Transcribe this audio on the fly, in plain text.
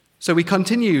So we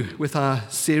continue with our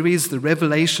series, The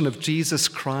Revelation of Jesus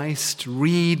Christ.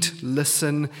 Read,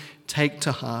 listen, take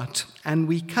to heart. And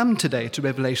we come today to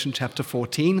Revelation chapter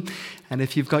 14. And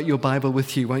if you've got your Bible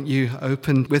with you, won't you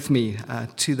open with me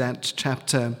to that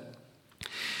chapter?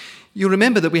 You'll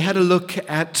remember that we had a look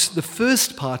at the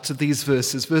first part of these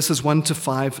verses 1 to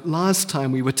 5, last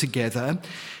time we were together.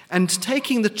 And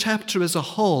taking the chapter as a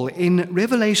whole, in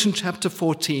Revelation chapter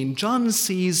 14, John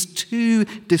sees two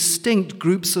distinct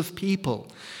groups of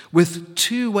people with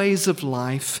two ways of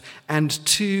life and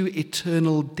two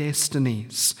eternal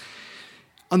destinies.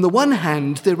 On the one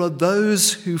hand, there are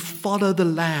those who follow the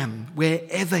Lamb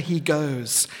wherever he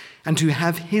goes and who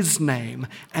have his name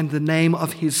and the name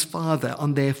of his Father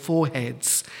on their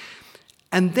foreheads.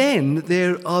 And then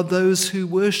there are those who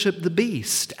worship the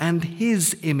beast and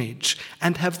his image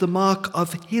and have the mark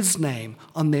of his name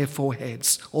on their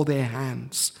foreheads or their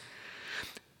hands.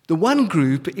 The one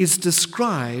group is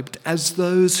described as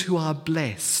those who are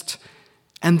blessed,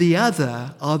 and the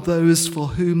other are those for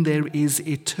whom there is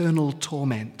eternal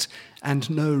torment and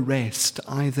no rest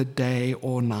either day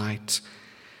or night.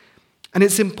 And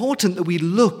it's important that we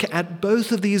look at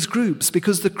both of these groups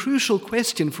because the crucial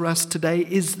question for us today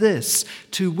is this: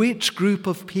 to which group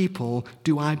of people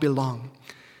do I belong?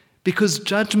 Because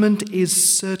judgment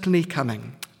is certainly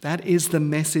coming. That is the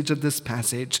message of this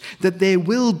passage, that there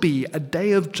will be a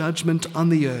day of judgment on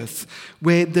the earth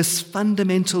where this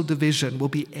fundamental division will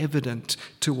be evident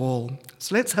to all.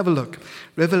 So let's have a look.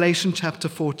 Revelation chapter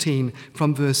 14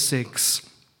 from verse 6.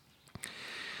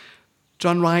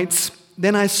 John writes,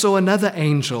 "Then I saw another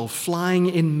angel flying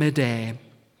in midair,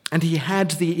 and he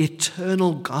had the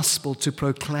eternal gospel to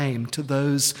proclaim to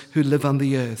those who live on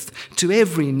the earth, to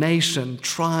every nation,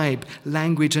 tribe,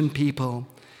 language, and people.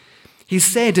 He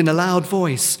said in a loud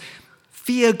voice,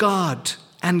 'Fear God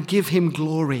and give him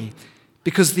glory,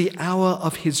 because the hour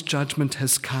of his judgment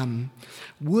has come.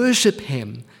 Worship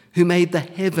him who made the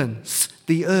heavens,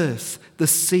 the earth, the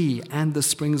sea, and the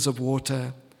springs of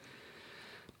water.'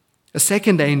 A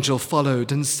second angel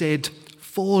followed and said,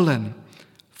 'Fallen,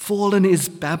 fallen is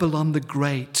Babylon the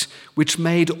Great, which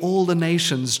made all the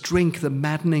nations drink the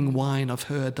maddening wine of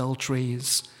her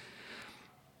adulteries.'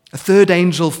 A third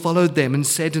angel followed them and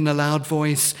said in a loud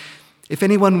voice, 'If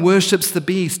anyone worships the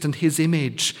beast and his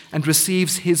image and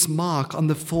receives his mark on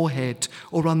the forehead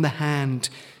or on the hand,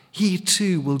 he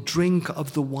too will drink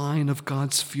of the wine of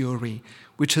God's fury,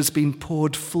 which has been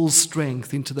poured full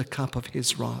strength into the cup of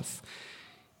his wrath.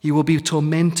 He will be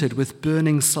tormented with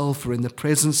burning sulfur in the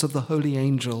presence of the holy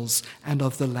angels and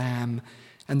of the Lamb,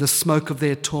 and the smoke of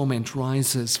their torment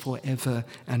rises forever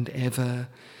and ever.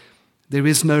 There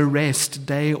is no rest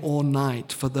day or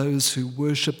night for those who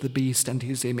worship the beast and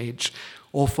his image,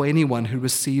 or for anyone who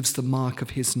receives the mark of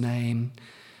his name.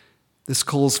 This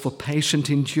calls for patient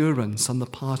endurance on the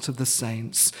part of the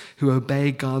saints who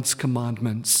obey God's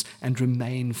commandments and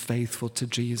remain faithful to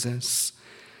Jesus.'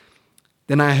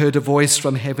 Then I heard a voice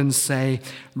from heaven say,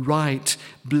 'Write,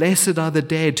 blessed are the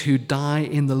dead who die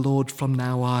in the Lord from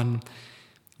now on.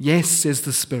 Yes, says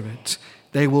the Spirit,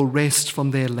 they will rest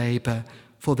from their labor,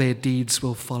 for their deeds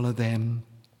will follow them.'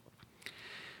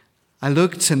 I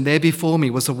looked, and there before me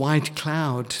was a white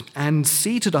cloud, and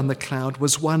seated on the cloud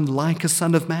was one like a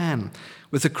son of man,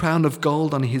 with a crown of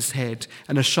gold on his head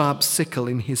and a sharp sickle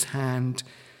in his hand.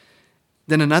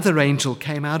 Then another angel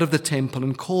came out of the temple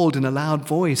and called in a loud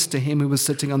voice to him who was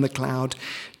sitting on the cloud,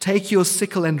 'Take your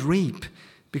sickle and reap,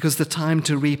 because the time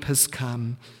to reap has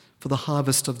come, for the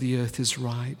harvest of the earth is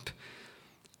ripe.'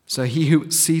 So he who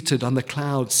was seated on the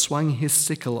cloud swung his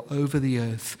sickle over the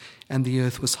earth, and the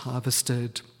earth was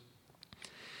harvested.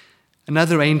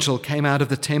 Another angel came out of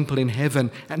the temple in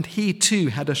heaven, and he too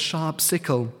had a sharp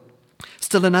sickle.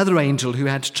 Still another angel who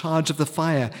had charge of the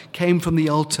fire came from the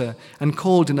altar and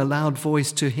called in a loud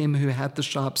voice to him who had the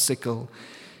sharp sickle,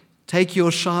 'Take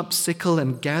your sharp sickle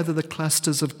and gather the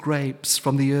clusters of grapes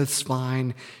from the earth's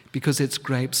vine, because its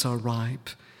grapes are ripe.'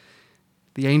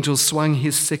 The angel swung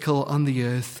his sickle on the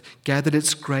earth, gathered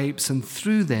its grapes, and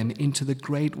threw them into the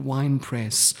great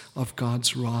winepress of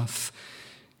God's wrath.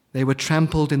 They were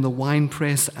trampled in the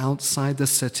winepress outside the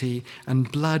city,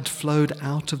 and blood flowed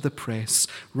out of the press,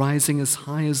 rising as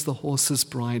high as the horses'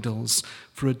 bridles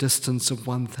for a distance of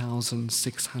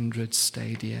 1,600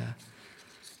 stadia."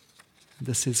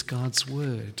 This is God's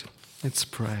word. Let's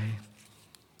pray.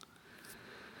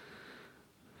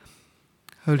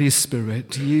 Holy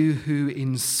Spirit, you who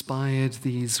inspired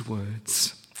these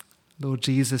words, Lord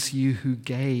Jesus, you who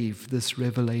gave this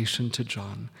revelation to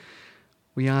John,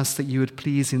 we ask that you would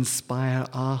please inspire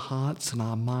our hearts and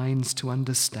our minds to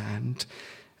understand,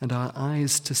 and our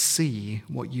eyes to see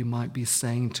what you might be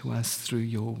saying to us through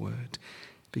your word,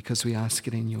 because we ask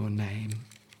it in your name.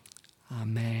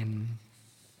 Amen.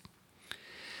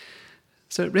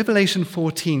 So Revelation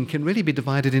 14 can really be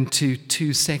divided into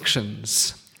two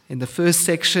sections. In the first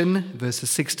section, verses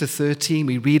 6 to 13,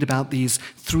 we read about these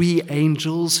three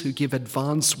angels who give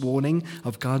advance warning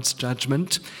of God's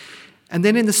judgment. And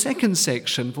then in the second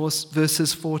section,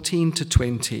 verses 14 to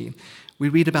 20, we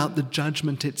read about the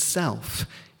judgment itself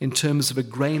in terms of a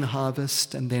grain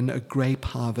harvest and then a grape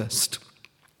harvest.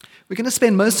 We're going to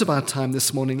spend most of our time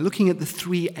this morning looking at the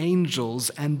three angels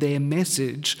and their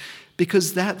message,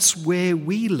 because that's where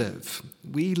we live.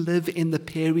 We live in the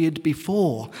period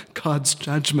before God's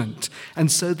judgment.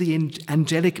 And so the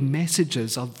angelic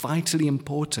messages are vitally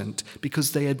important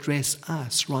because they address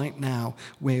us right now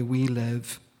where we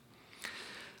live.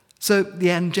 So the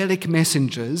angelic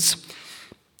messengers,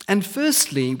 and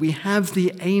firstly we have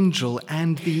the angel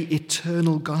and the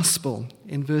eternal gospel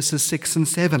in verses 6 and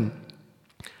 7.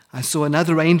 I saw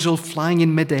another angel flying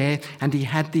in midair, and he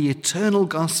had the eternal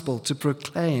gospel to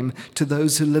proclaim to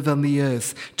those who live on the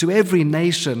earth, to every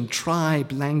nation,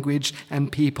 tribe, language,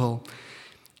 and people.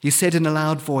 He said in a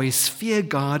loud voice, "Fear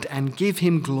God and give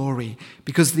him glory,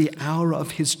 because the hour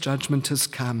of his judgment has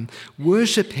come.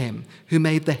 Worship him who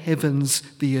made the heavens,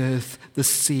 the earth, the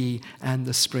sea, and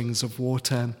the springs of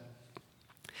water."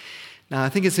 Now, I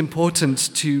think it's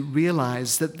important to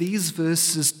realize that these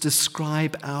verses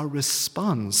describe our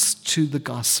response to the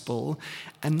gospel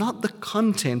and not the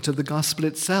content of the gospel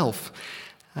itself.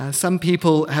 Some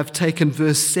people have taken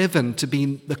verse 7 to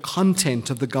be the content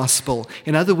of the gospel.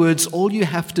 In other words, all you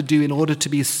have to do in order to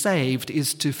be saved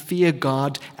is to fear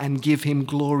God and give him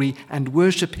glory and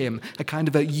worship him, a kind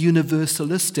of a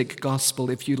universalistic gospel,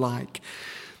 if you like.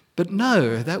 But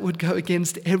no, that would go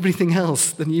against everything else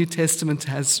the New Testament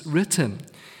has written.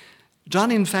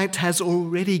 John, in fact, has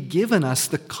already given us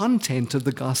the content of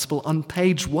the gospel on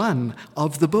page 1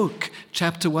 of the book,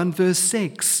 chapter 1, verse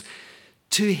 6.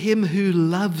 To him who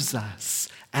loves us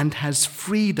and has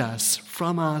freed us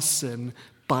from our sin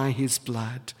by his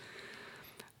blood.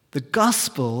 The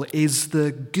gospel is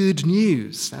the good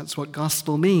news. That's what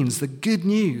gospel means, the good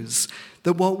news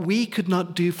that what we could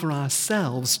not do for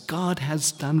ourselves, God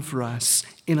has done for us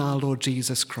in our Lord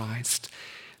Jesus Christ.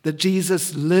 That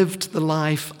Jesus lived the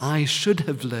life I should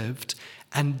have lived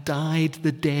and died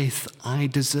the death I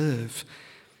deserve.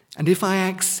 And if I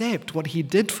accept what he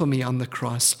did for me on the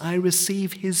cross, I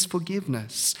receive his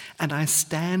forgiveness and I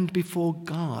stand before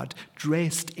God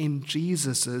dressed in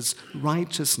Jesus'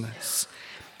 righteousness.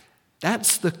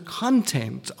 That's the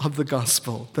content of the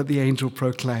gospel that the angel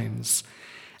proclaims.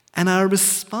 And our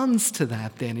response to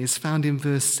that then is found in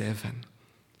verse 7.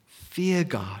 Fear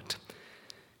God.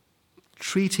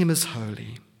 Treat him as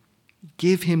holy.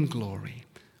 Give him glory.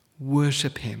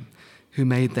 Worship him who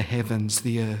made the heavens,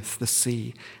 the earth, the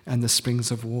sea, and the springs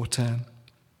of water.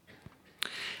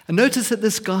 And notice that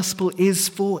this gospel is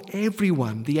for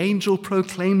everyone. The angel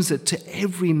proclaims it to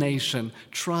every nation,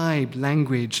 tribe,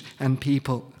 language, and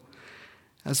people.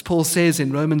 As Paul says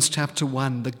in Romans chapter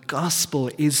 1, the gospel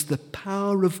is the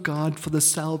power of God for the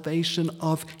salvation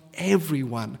of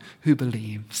everyone who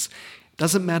believes. It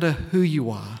doesn't matter who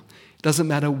you are. It doesn't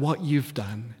matter what you've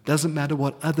done. It doesn't matter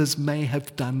what others may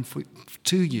have done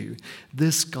to you.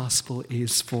 This gospel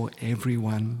is for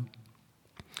everyone.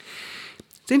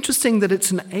 It's interesting that it's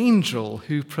an angel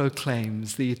who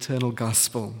proclaims the eternal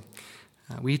gospel.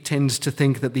 We tend to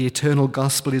think that the eternal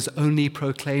gospel is only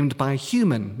proclaimed by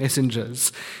human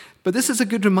messengers. But this is a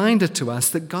good reminder to us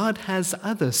that God has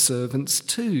other servants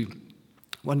too.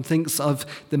 One thinks of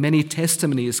the many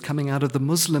testimonies coming out of the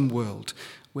Muslim world,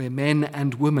 where men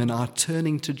and women are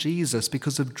turning to Jesus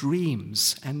because of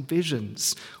dreams and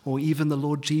visions, or even the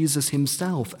Lord Jesus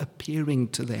himself appearing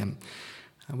to them.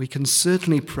 And we can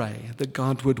certainly pray that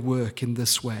God would work in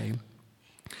this way.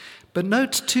 But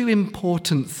note two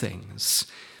important things.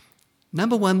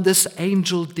 Number one, this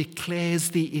angel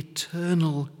declares the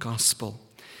eternal gospel.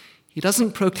 He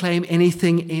doesn't proclaim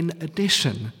anything in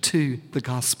addition to the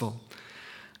gospel.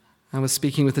 I was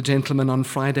speaking with a gentleman on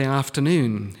Friday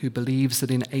afternoon who believes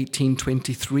that in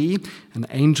 1823 an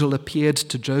angel appeared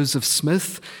to Joseph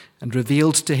Smith and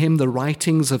revealed to him the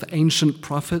writings of ancient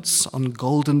prophets on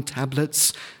golden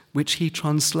tablets, which he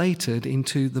translated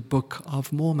into the Book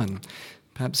of Mormon.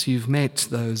 Perhaps you've met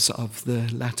those of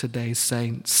the Latter-day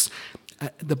Saints.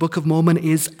 The Book of Mormon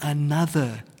is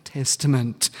another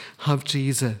testament of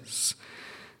Jesus.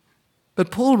 But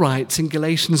Paul writes in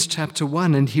Galatians chapter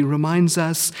 1, and he reminds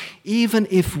us, even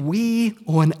if we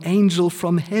or an angel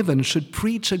from heaven should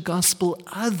preach a gospel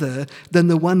other than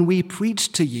the one we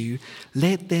preach to you,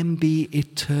 let them be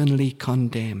eternally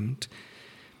condemned.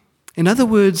 In other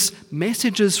words,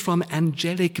 messages from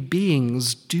angelic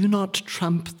beings do not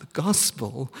trump the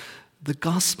gospel. The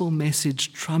gospel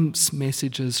message trumps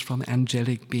messages from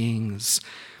angelic beings.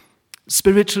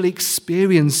 Spiritual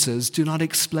experiences do not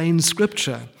explain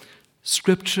Scripture.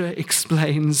 Scripture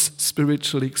explains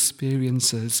spiritual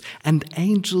experiences, and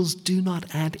angels do not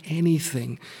add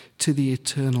anything to the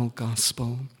eternal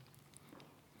gospel.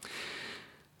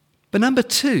 But number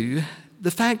two,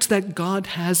 the fact that God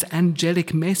has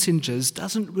angelic messengers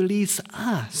doesn't release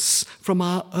us from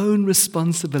our own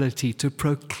responsibility to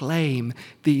proclaim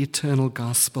the eternal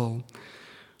gospel.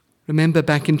 Remember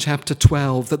back in chapter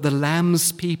 12 that the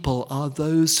Lamb's people are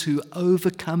those who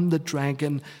overcome the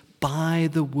dragon by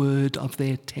the word of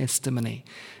their testimony,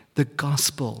 the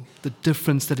gospel, the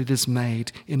difference that it has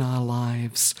made in our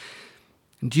lives.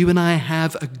 And you and I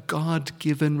have a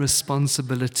God-given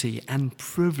responsibility and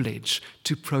privilege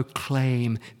to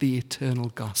proclaim the eternal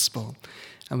gospel.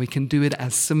 And we can do it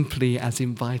as simply as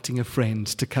inviting a friend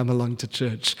to come along to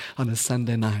church on a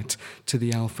Sunday night to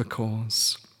the Alpha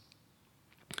course.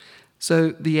 So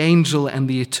the angel and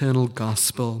the eternal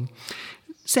gospel.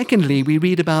 Secondly, we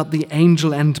read about the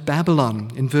angel and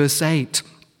Babylon in verse 8.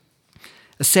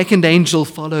 A second angel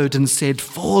followed and said,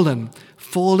 "Fallen,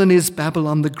 fallen is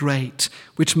Babylon the Great,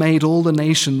 which made all the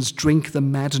nations drink the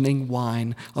maddening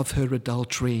wine of her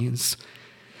adulteries."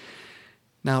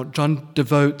 Now, John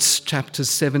devotes chapters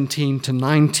 17 to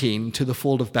 19 to the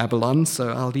fall of Babylon, so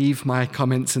I'll leave my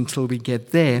comments until we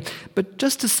get there. But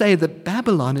just to say that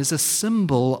Babylon is a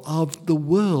symbol of the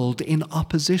world in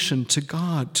opposition to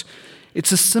God.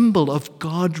 It's a symbol of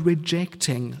God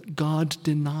rejecting, God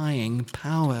denying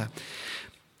power.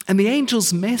 And the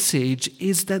angel's message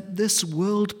is that this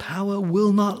world power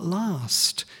will not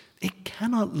last. It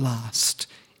cannot last.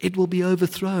 It will be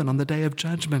overthrown on the day of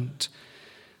judgment.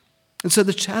 And so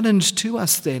the challenge to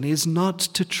us then is not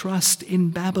to trust in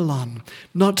Babylon,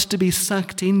 not to be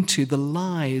sucked into the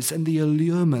lies and the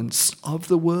allurements of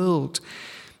the world.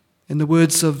 In the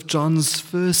words of John's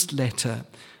first letter,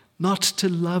 not to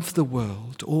love the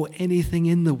world or anything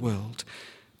in the world,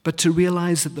 but to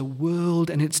realize that the world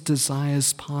and its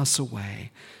desires pass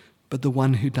away, but the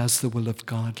one who does the will of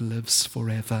God lives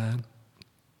forever.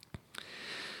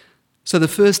 So the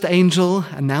first angel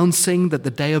announcing that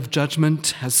the day of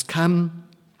judgment has come,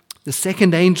 the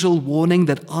second angel warning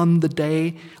that on that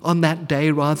day,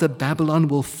 Babylon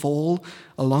will fall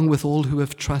along with all who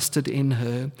have trusted in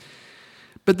her.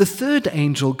 But the third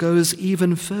angel goes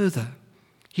even further.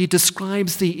 He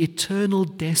describes the eternal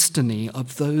destiny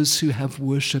of those who have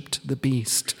worshipped the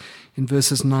beast in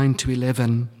verses 9 to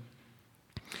 11.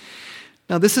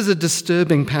 Now, this is a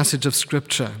disturbing passage of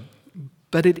Scripture,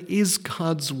 but it is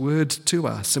God's word to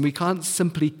us, and we can't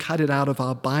simply cut it out of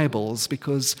our Bibles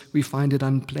because we find it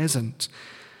unpleasant.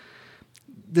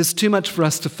 There's too much for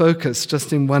us to focus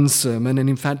just in one sermon, and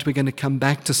in fact, we're going to come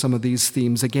back to some of these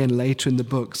themes again later in the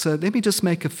book. So let me just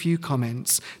make a few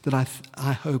comments that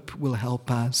I hope will help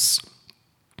us.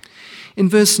 In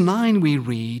verse 9 we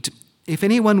read, "If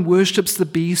anyone worships the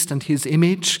beast and his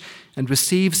image and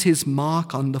receives his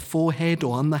mark on the forehead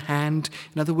or on the hand,"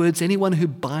 in other words, anyone who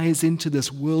buys into this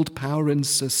world power and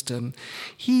system,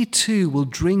 "he too will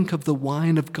drink of the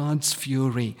wine of God's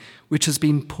fury, which has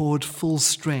been poured full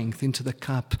strength into the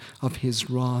cup of his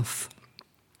wrath."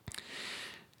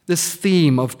 This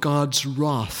theme of God's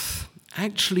wrath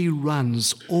actually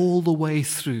runs all the way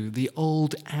through the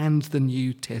Old and the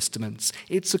New Testaments.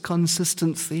 It's a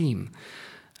consistent theme.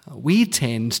 We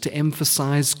tend to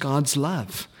emphasize God's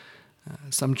love.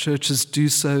 Some churches do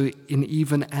so in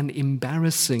even an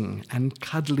embarrassing and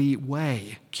cuddly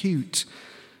way, cute.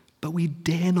 But we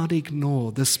dare not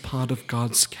ignore this part of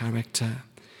God's character.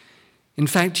 In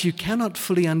fact, you cannot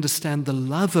fully understand the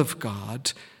love of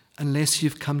God unless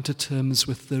you've come to terms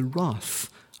with the wrath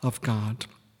of God.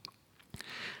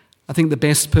 I think the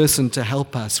best person to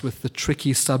help us with the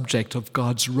tricky subject of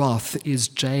God's wrath is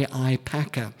J.I.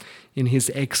 Packer in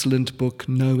his excellent book,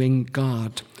 Knowing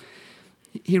God.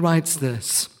 He writes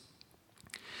this: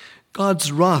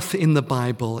 "God's wrath in the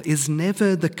Bible is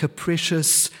never the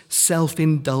capricious,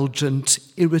 self-indulgent,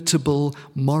 irritable,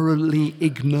 morally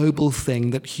ignoble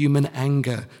thing that human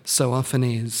anger so often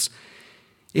is.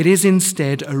 It is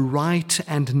instead a right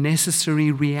and necessary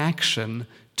reaction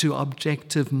to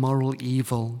objective moral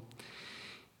evil.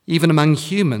 Even among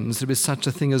humans, there is such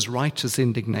a thing as righteous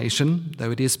indignation,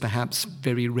 though it is perhaps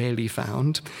very rarely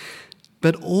found.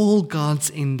 but all God's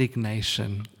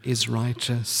indignation is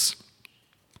righteous.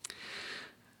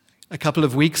 A couple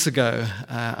of weeks ago,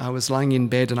 I was lying in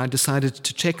bed and I decided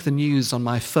to check the news on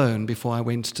my phone before I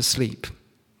went to sleep.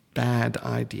 Bad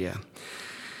idea.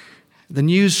 The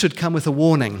news should come with a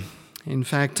warning. In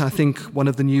fact, I think one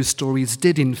of the news stories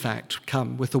did in fact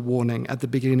come with a warning at the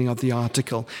beginning of the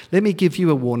article. Let me give you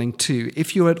a warning too.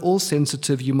 If you're at all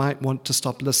sensitive, you might want to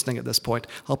stop listening at this point.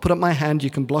 I'll put up my hand, you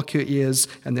can block your ears,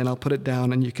 and then I'll put it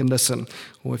down and you can listen.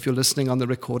 Or if you're listening on the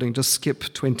recording, just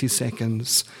skip 20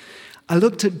 seconds. I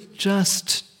looked at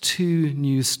just 2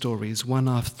 news stories, one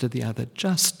after the other,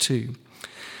 just 2.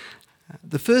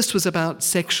 The first was about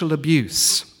sexual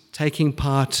abuse taking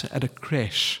part at a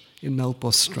creche in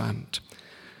Melkbosstrand.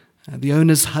 The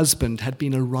owner's husband had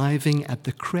been arriving at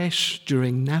the creche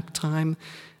during nap time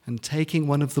and taking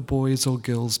one of the boys or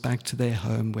girls back to their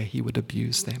home where he would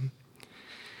abuse them.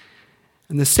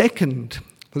 And the second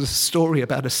was a story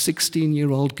about a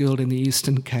 16-year-old girl in the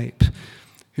Eastern Cape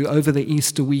who over the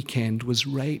Easter weekend was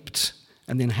raped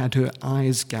and then had her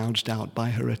eyes gouged out by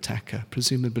her attacker,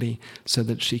 presumably so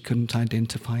that she couldn't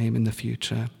identify him in the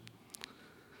future.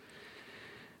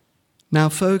 Now,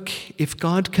 folk, if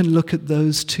God can look at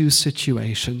those 2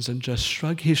 situations and just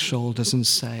shrug his shoulders and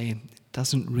say, it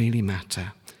doesn't really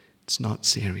matter, it's not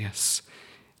serious,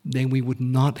 then we would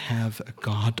not have a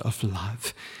God of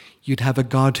love. You'd have a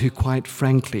God who, quite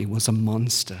frankly, was a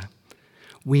monster.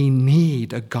 We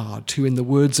need a God who, in the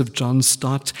words of John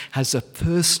Stott, has a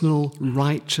personal,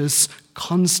 righteous,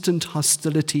 constant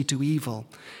hostility to evil,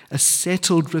 a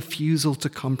settled refusal to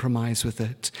compromise with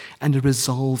it, and a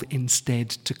resolve instead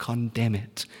to condemn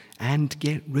it and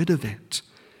get rid of it.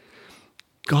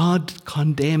 God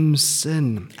condemns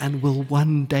sin and will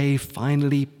one day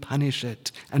finally punish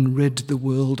it and rid the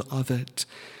world of it.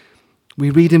 We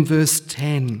read in verse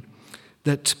 10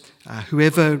 that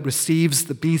whoever receives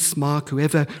the beast's mark,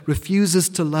 whoever refuses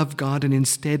to love God and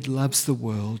instead loves the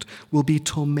world, will be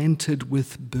tormented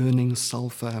with burning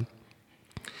sulfur.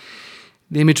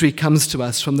 The imagery comes to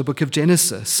us from the book of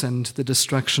Genesis and the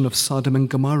destruction of Sodom and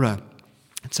Gomorrah.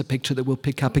 It's a picture that we'll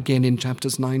pick up again in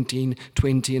chapters 19,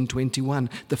 20, and 21,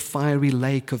 the fiery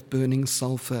lake of burning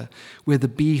sulfur, where the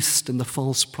beast and the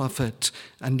false prophet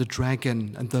and the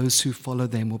dragon and those who follow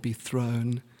them will be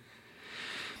thrown.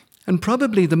 And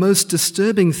probably the most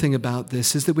disturbing thing about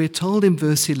this is that we're told in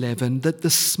verse 11 that the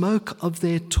smoke of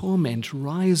their torment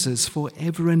rises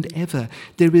forever and ever.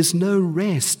 There is no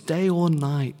rest, day or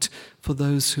night, for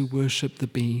those who worship the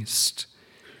beast.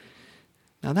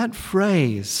 Now that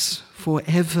phrase,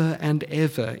 forever and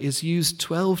ever, is used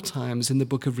 12 times in the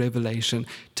book of Revelation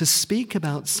to speak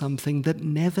about something that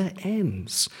never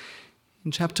ends. In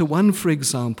chapter 1, for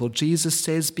example, Jesus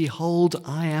says, "Behold,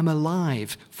 I am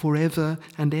alive forever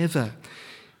and ever."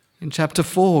 In chapter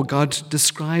 4, God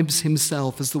describes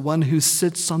himself as the one who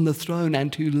sits on the throne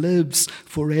and who lives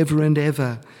forever and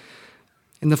ever.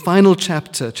 In the final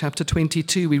chapter, chapter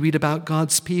 22, we read about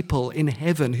God's people in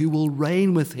heaven who will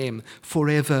reign with him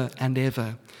forever and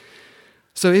ever.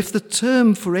 So if the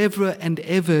term forever and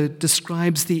ever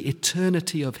describes the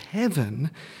eternity of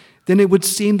heaven, then it would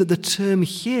seem that the term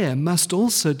here must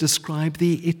also describe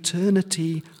the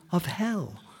eternity of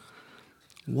hell.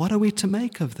 What are we to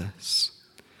make of this?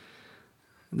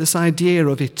 This idea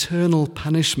of eternal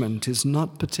punishment is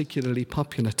not particularly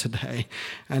popular today,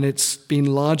 and it's been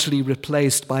largely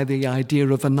replaced by the idea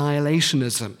of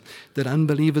annihilationism, that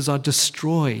unbelievers are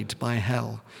destroyed by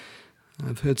hell.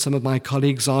 I've heard some of my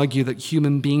colleagues argue that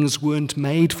human beings weren't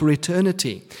made for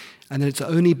eternity, and that it's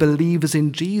only believers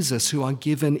in Jesus who are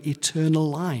given eternal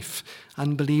life.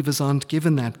 Unbelievers aren't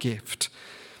given that gift.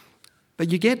 But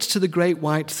you get to the great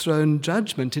white throne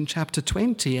judgment in chapter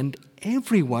 20, and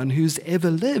everyone who's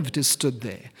ever lived is stood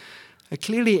there.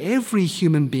 Clearly, every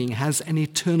human being has an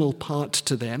eternal part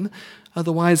to them.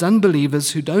 Otherwise,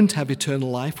 unbelievers who don't have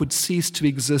eternal life would cease to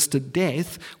exist at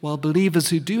death, while believers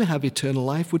who do have eternal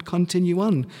life would continue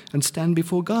on and stand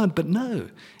before God. But no,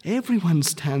 everyone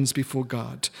stands before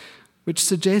God, which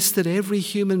suggests that every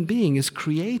human being is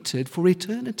created for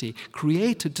eternity,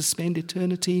 created to spend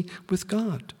eternity with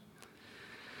God.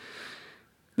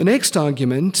 The next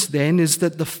argument, then, is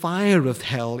that the fire of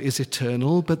hell is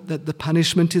eternal, but that the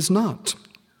punishment is not.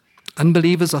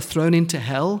 Unbelievers are thrown into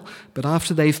hell, but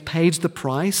after they've paid the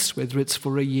price, whether it's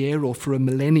for a year or for a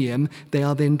millennium, they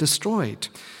are then destroyed.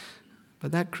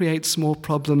 But that creates more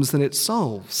problems than it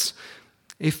solves.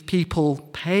 If people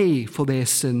pay for their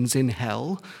sins in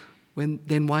hell,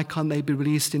 then why can't they be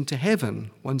released into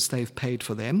heaven once they've paid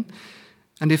for them?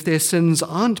 And if their sins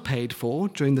aren't paid for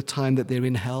during the time that they're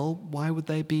in hell, why would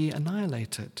they be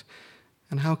annihilated?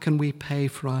 And how can we pay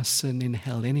for our sin in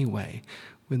hell anyway,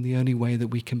 when the only way that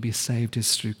we can be saved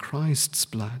is through Christ's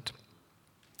blood?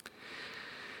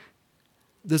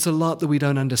 There's a lot that we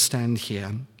don't understand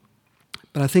here,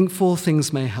 but I think 4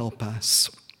 things may help us.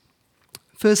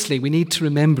 Firstly, we need to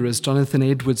remember, as Jonathan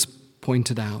Edwards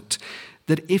pointed out,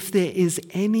 that if there is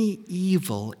any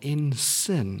evil in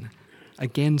sin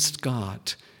against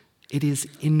God, it is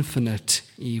infinite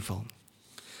evil.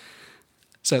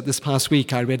 So this past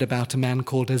week I read about a man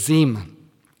called Azim,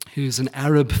 who's an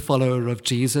Arab follower of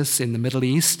Jesus in the Middle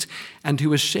East and who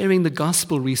was sharing the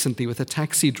gospel recently with a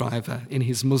taxi driver in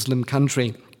his Muslim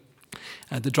country.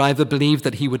 The driver believed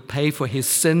that he would pay for his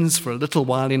sins for a little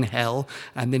while in hell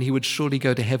and then he would surely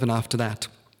go to heaven after that.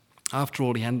 After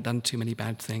all, he hadn't done too many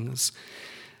bad things.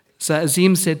 So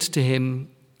Azim said to him,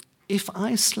 "If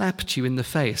I slapped you in the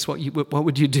face, what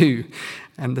would you do?"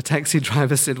 And the taxi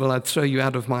driver said, "Well, I'd throw you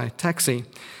out of my taxi."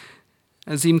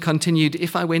 Azim continued,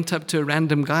 "If I went up to a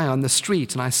random guy on the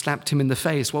street and I slapped him in the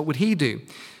face, what would he do?"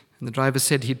 And the driver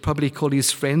said he'd probably call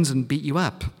his friends and beat you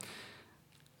up.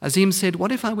 Azim said,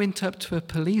 "What if I went up to a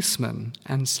policeman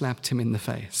and slapped him in the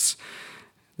face?"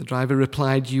 The driver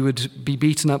replied, "You would be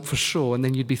beaten up for sure and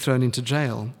then you'd be thrown into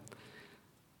jail."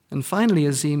 And finally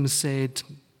Azim said,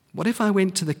 "What if I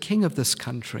went to the king of this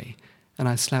country and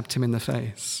I slapped him in the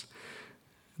face?"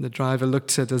 And the driver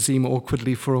looked at Azim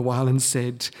awkwardly for a while and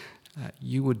said,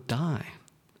 "You would die."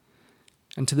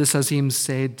 And to this Azim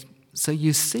said, "So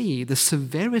you see, the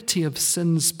severity of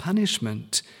sin's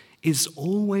punishment is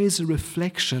always a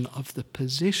reflection of the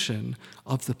position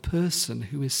of the person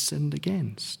who is sinned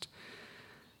against.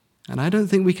 And I don't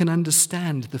think we can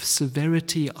understand the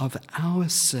severity of our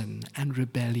sin and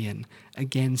rebellion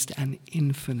against an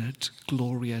infinite,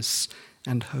 glorious,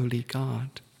 and holy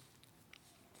God."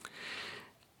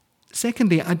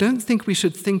 Secondly, I don't think we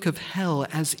should think of hell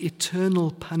as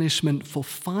eternal punishment for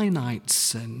finite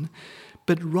sin,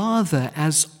 but rather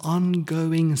as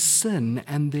ongoing sin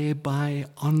and thereby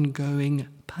ongoing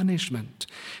punishment.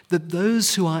 That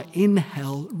those who are in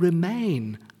hell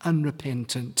remain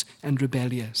unrepentant and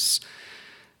rebellious.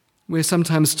 We're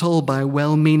sometimes told by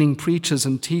well-meaning preachers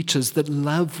and teachers that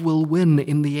love will win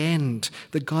in the end,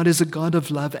 that God is a God of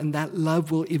love and that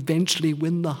love will eventually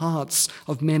win the hearts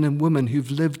of men and women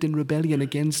who've lived in rebellion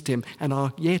against him and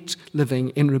are yet living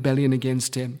in rebellion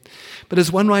against him. But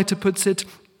as one writer puts it,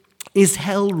 is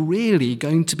hell really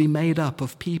going to be made up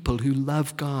of people who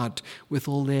love God with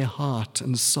all their heart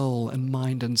and soul and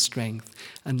mind and strength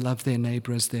and love their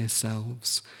neighbor as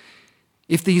themselves?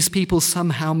 If these people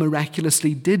somehow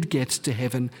miraculously did get to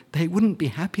heaven, they wouldn't be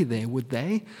happy there, would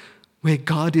they? Where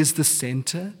God is the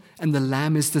center and the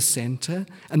Lamb is the center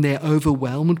and they're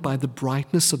overwhelmed by the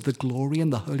brightness of the glory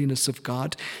and the holiness of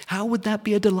God, how would that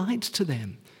be a delight to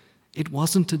them? It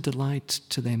wasn't a delight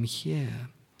to them here.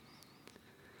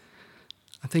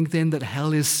 I think then that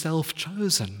hell is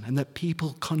self-chosen and that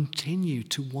people continue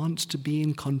to want to be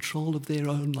in control of their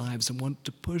own lives and want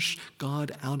to push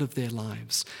God out of their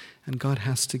lives. And God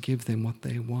has to give them what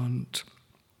they want.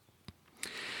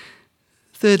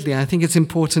 Thirdly, I think it's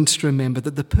important to remember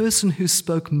that the person who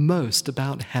spoke most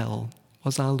about hell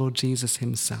was our Lord Jesus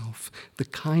himself, the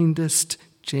kindest,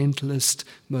 gentlest,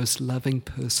 most loving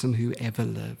person who ever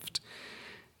lived.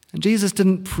 And Jesus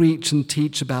didn't preach and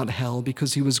teach about hell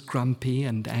because he was grumpy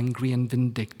and angry and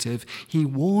vindictive. He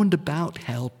warned about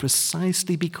hell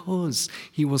precisely because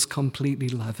he was completely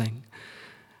loving.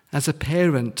 As a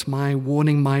parent, my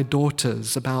warning my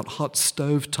daughters about hot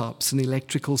stovetops and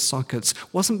electrical sockets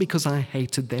wasn't because I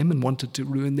hated them and wanted to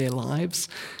ruin their lives.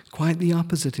 Quite the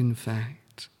opposite, in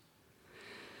fact.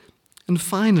 And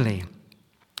finally,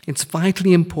 it's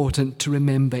vitally important to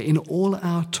remember in all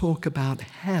our talk about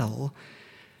hell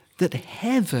that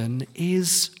heaven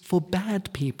is for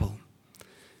bad people.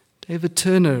 David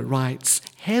Turner writes,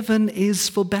 "Heaven is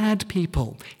for bad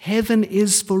people. Heaven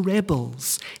is for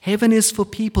rebels. Heaven is for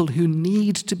people who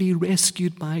need to be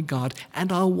rescued by God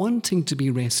and are wanting to be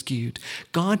rescued.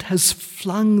 God has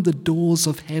flung the doors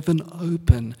of heaven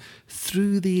open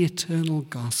through the eternal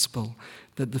gospel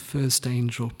that the first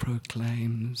angel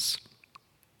proclaims."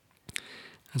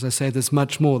 As I say, there's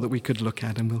much more that we could look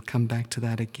at, and we'll come back to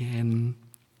that again.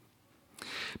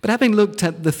 But having looked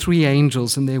at the 3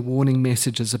 angels and their warning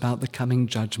messages about the coming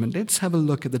judgment, let's have a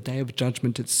look at the day of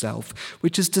judgment itself,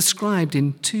 which is described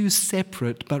in 2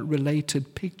 separate but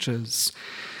related pictures.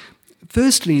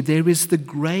 Firstly, there is the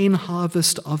grain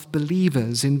harvest of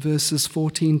believers in verses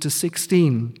 14 to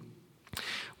 16.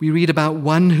 We read about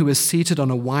one who is seated on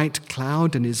a white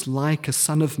cloud and is like a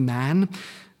son of man.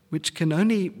 which can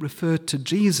only refer to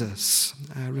Jesus.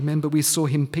 Remember, we saw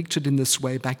him pictured in this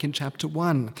way back in chapter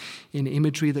 1, in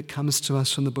imagery that comes to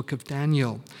us from the book of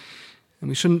Daniel. And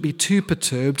we shouldn't be too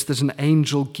perturbed that an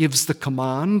angel gives the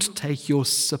command, take your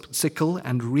sickle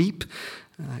and reap.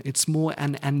 It's more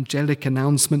an angelic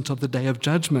announcement of the day of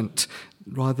judgment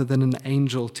rather than an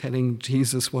angel telling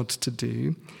Jesus what to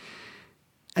do.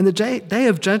 And the day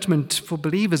of judgment for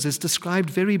believers is described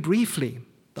very briefly.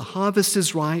 The harvest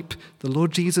is ripe, the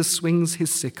Lord Jesus swings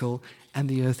his sickle, and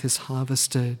the earth is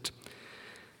harvested.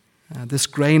 This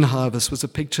grain harvest was a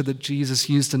picture that Jesus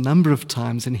used a number of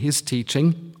times in his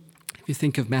teaching. If you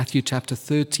think of Matthew chapter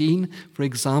 13, for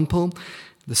example,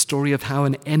 the story of how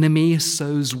an enemy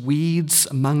sows weeds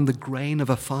among the grain of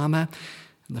a farmer,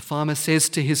 and the farmer says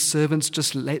to his servants,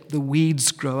 just let the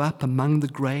weeds grow up among the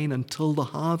grain until the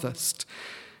harvest.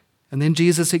 And then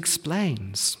Jesus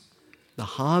explains, the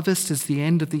harvest is the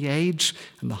end of the age,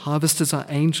 and the harvesters are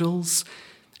angels.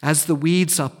 As the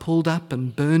weeds are pulled up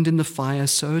and burned in the fire,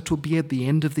 so it will be at the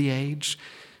end of the age.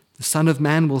 The Son of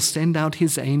Man will send out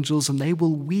his angels, and they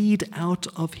will weed out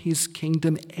of his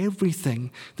kingdom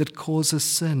everything that causes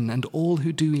sin and all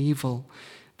who do evil.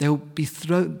 They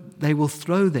will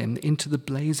throw them into the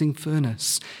blazing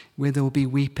furnace, where there will be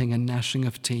weeping and gnashing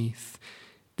of teeth.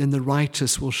 Then the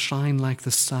righteous will shine like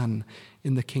the sun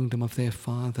in the kingdom of their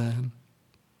Father.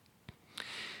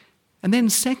 And then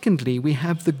secondly, we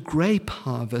have the grape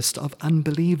harvest of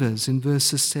unbelievers in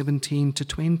verses 17 to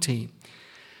 20.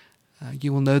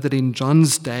 You will know that in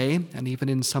John's day, and even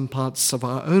in some parts of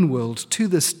our own world to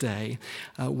this day,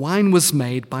 wine was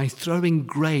made by throwing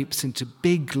grapes into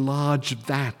big, large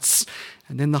vats,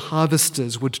 and then the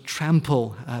harvesters would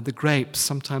trample the grapes,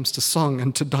 sometimes to song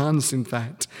and to dance, in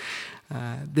fact.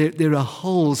 There are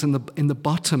holes in the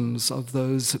bottoms of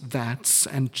those vats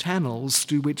and channels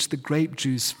through which the grape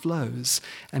juice flows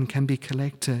and can be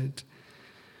collected.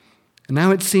 And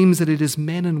now it seems that it is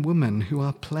men and women who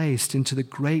are placed into the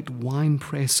great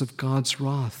winepress of God's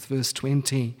wrath. Verse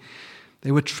 20,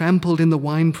 they were trampled in the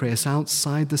winepress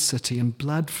outside the city, and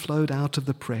blood flowed out of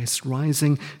the press,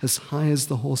 rising as high as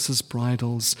the horses'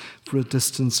 bridles for a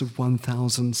distance of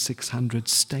 1,600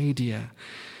 stadia,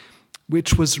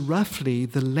 which was roughly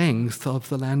the length of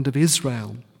the land of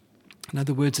Israel. In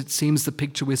other words, it seems the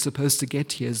picture we're supposed to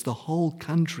get here is the whole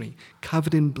country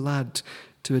covered in blood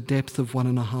to a depth of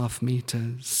 1.5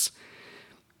 meters.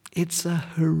 It's a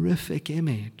horrific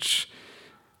image,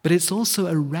 but it's also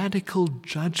a radical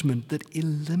judgment that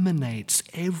eliminates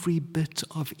every bit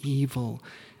of evil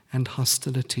and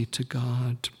hostility to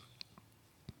God.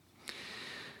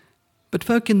 But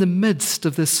folk, in the midst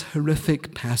of this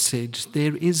horrific passage,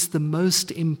 there is the most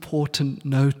important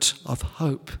note of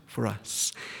hope for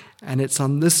us. And it's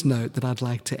on this note that I'd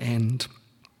like to end.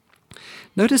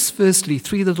 Notice firstly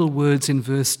 3 little words in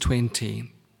verse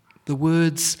 20. The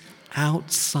words,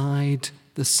 outside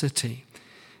the city.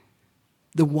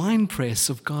 The winepress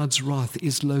of God's wrath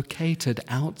is located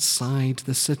outside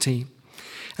the city.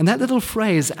 And that little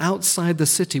phrase, outside the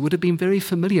city, would have been very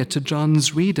familiar to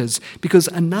John's readers because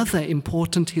another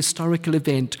important historical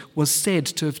event was said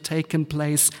to have taken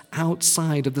place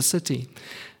outside of the city.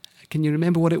 Can you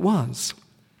remember what it was?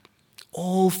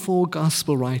 All 4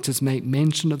 gospel writers make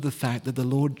mention of the fact that the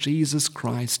Lord Jesus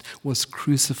Christ was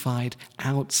crucified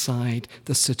outside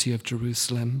the city of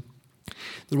Jerusalem.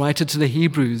 The writer to the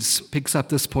Hebrews picks up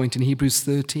this point in Hebrews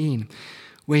 13,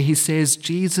 where he says,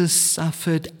 Jesus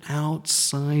suffered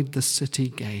outside the city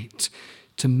gate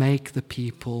to make the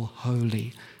people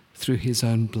holy through his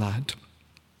own blood.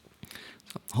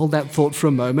 Hold that thought for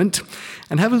a moment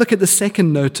and have a look at the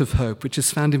second note of hope, which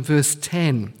is found in verse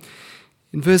 10.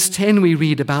 In verse 10, we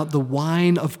read about the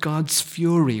wine of God's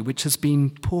fury, which has been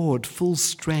poured full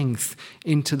strength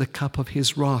into the cup of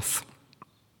his wrath.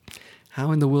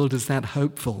 How in the world is that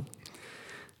hopeful?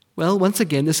 Well, once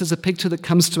again, this is a picture that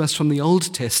comes to us from the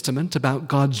Old Testament about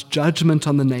God's judgment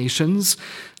on the nations.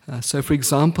 So, for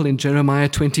example, in Jeremiah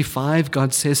 25,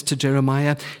 God says to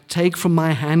Jeremiah, take from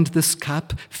my hand this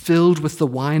cup filled with the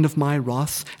wine of my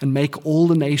wrath and make all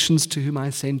the nations to whom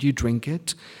I send you drink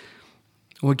it.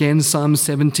 Or again, Psalm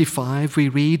 75, we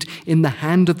read, in the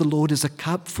hand of the Lord is a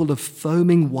cup full of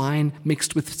foaming wine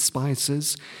mixed with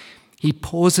spices. He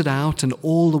pours it out, and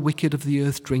all the wicked of the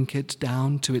earth drink it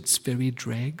down to its very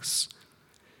dregs.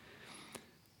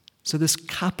 So this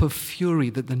cup of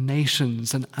fury that the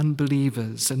nations and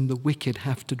unbelievers and the wicked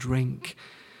have to drink.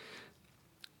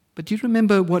 But do you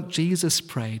remember what Jesus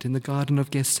prayed in the Garden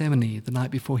of Gethsemane the night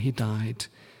before he died?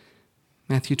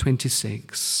 Matthew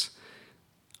 26.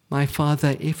 My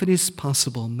Father, if it is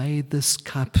possible, may this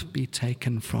cup be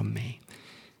taken from me.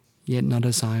 Yet not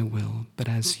as I will, but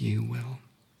as you will.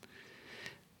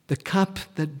 The cup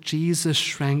that Jesus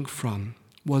shrank from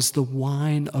was the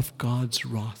wine of God's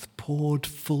wrath, poured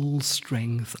full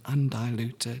strength,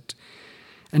 undiluted.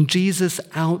 And Jesus,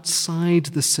 outside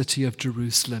the city of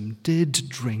Jerusalem, did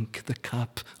drink the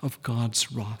cup of God's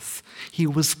wrath. He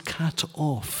was cut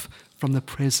off from the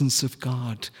presence of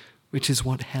God, which is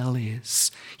what hell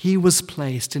is. He was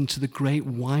placed into the great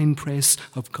winepress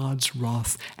of God's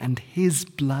wrath, and his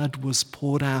blood was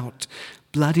poured out,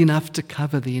 blood enough to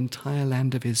cover the entire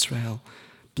land of Israel,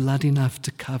 blood enough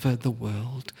to cover the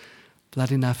world,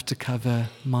 blood enough to cover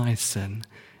my sin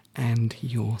and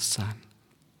your sin.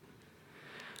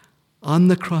 On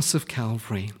the cross of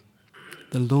Calvary,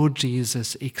 the Lord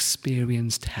Jesus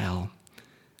experienced hell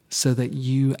so that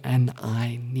you and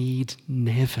I need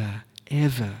never,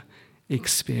 ever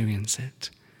experience it.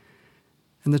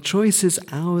 And the choice is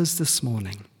ours this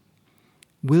morning.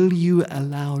 Will you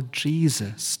allow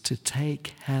Jesus to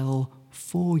take hell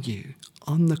for you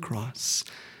on the cross,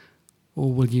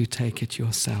 or will you take it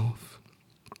yourself?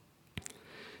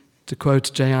 To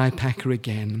quote J.I. Packer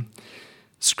again,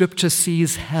 Scripture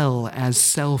sees hell as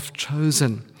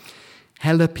self-chosen.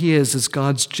 Hell appears as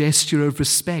God's gesture of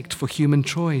respect for human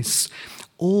choice.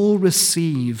 All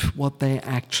receive what they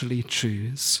actually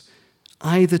choose,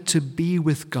 either to be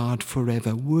with God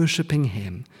forever, worshipping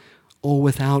him, or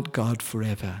without God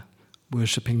forever,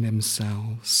 worshipping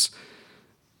themselves.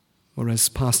 Or as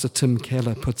Pastor Tim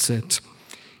Keller puts it,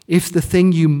 if the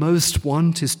thing you most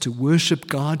want is to worship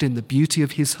God in the beauty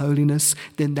of his holiness,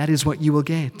 then that is what you will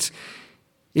get.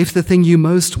 If the thing you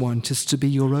most want is to be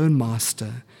your own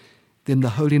master, then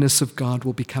the holiness of God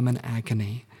will become an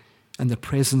agony and the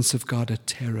presence of God a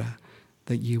terror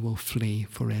that you will flee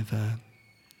forever.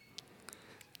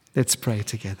 Let's pray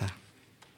together.